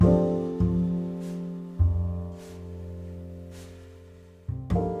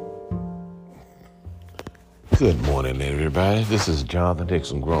Good morning, everybody. This is Jonathan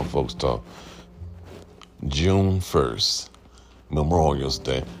Dixon, Grown Folks Talk. June 1st, Memorial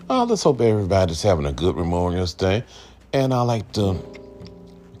Day. Let's hope everybody's having a good Memorial Day. And I'd like to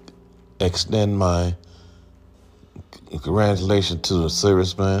extend my congratulations to the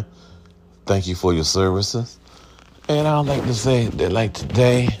serviceman. Thank you for your services. And I'd like to say that, like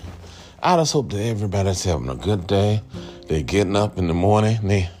today, I just hope that everybody's having a good day. They're getting up in the morning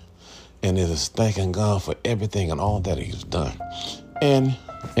and they're just thanking God for everything and all that He's done. And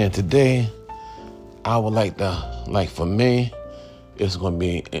today, I would like for me, it's going to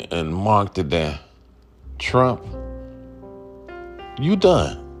be and mark today. Trump, you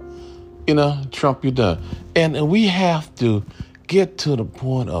done. Trump, you done. And we have to get to the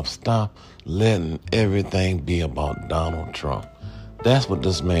point of stop letting everything be about Donald Trump. That's what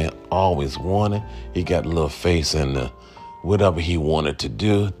this man always wanted. He got a little face in the whatever he wanted to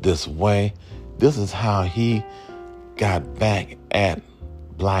do this way. This is how he got back at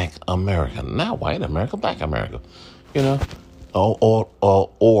Black America, not white America, Black America, or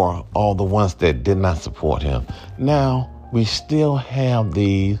all the ones that did not support him. Now we still have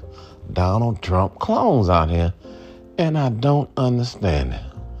these Donald Trump clones out here, and I don't understand it.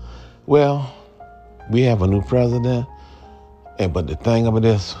 Well, we have a new president, but the thing of it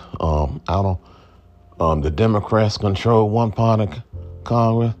is, the Democrats control one part of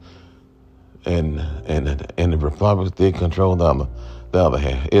Congress, and the Republicans, they control the other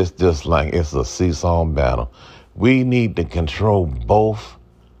half. It's just like it's a seesaw battle. We need to control both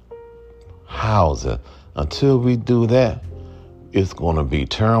houses. Until we do that, it's going to be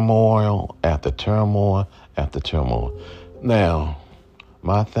turmoil after turmoil after turmoil. Now,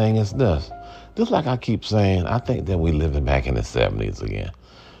 my thing is this. Just like I keep saying, I think that we're living back in the 70s again.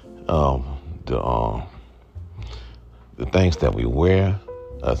 The things that we wear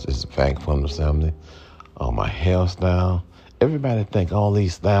is back from the 70s. My hairstyle. Everybody think all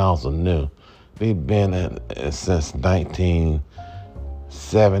these styles are new. They've been since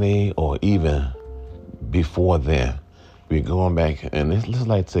 1970 or even before then. We're going back, and it's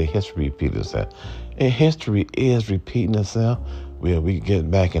like to say history repeats itself. And history is repeating itself. Where we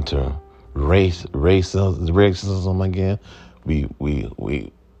get back into racism again.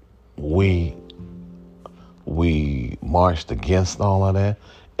 We marched against all of that,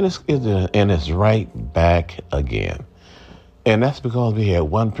 and it's right back again. And that's because we had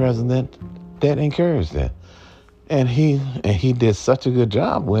one president that encouraged it, and he did such a good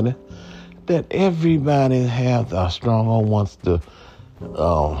job with it that everybody has a stronghold wants to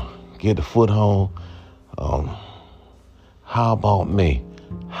get a foothold. How about me?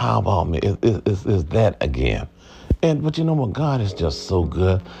 How about me? Is that again? But you know what? God is just so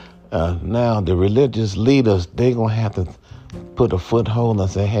good. Now the religious leaders, they're going to have to put a foothold and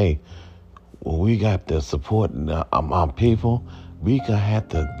say, hey, we got to support our people. We going to have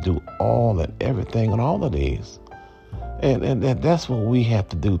to do all and everything and all of these. And that's what we have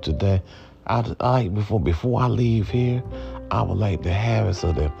to do today. Before I leave here, I would like to have it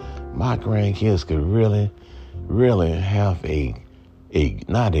so that my grandkids could really, really have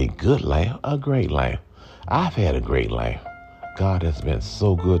not a good life, a great life. I've had a great life. God has been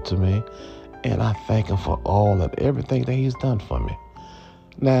so good to me, and I thank Him for all and everything that He's done for me.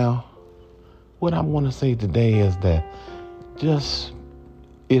 Now, what I want to say today is that just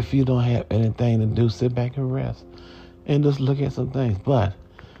if you don't have anything to do, sit back and rest and just look at some things. But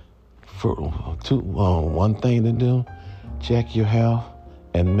for one thing to do, check your health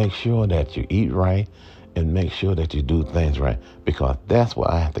and make sure that you eat right and make sure that you do things right, because that's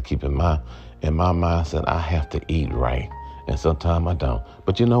what I have to keep in my mindset. I have to eat right, and sometimes I don't.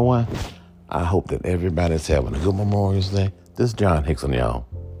 But you know what? I hope that everybody's having a good Memorial Day. This is John Hickson, y'all.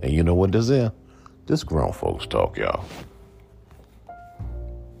 And you know what this is? This Grown Folks Talk, y'all.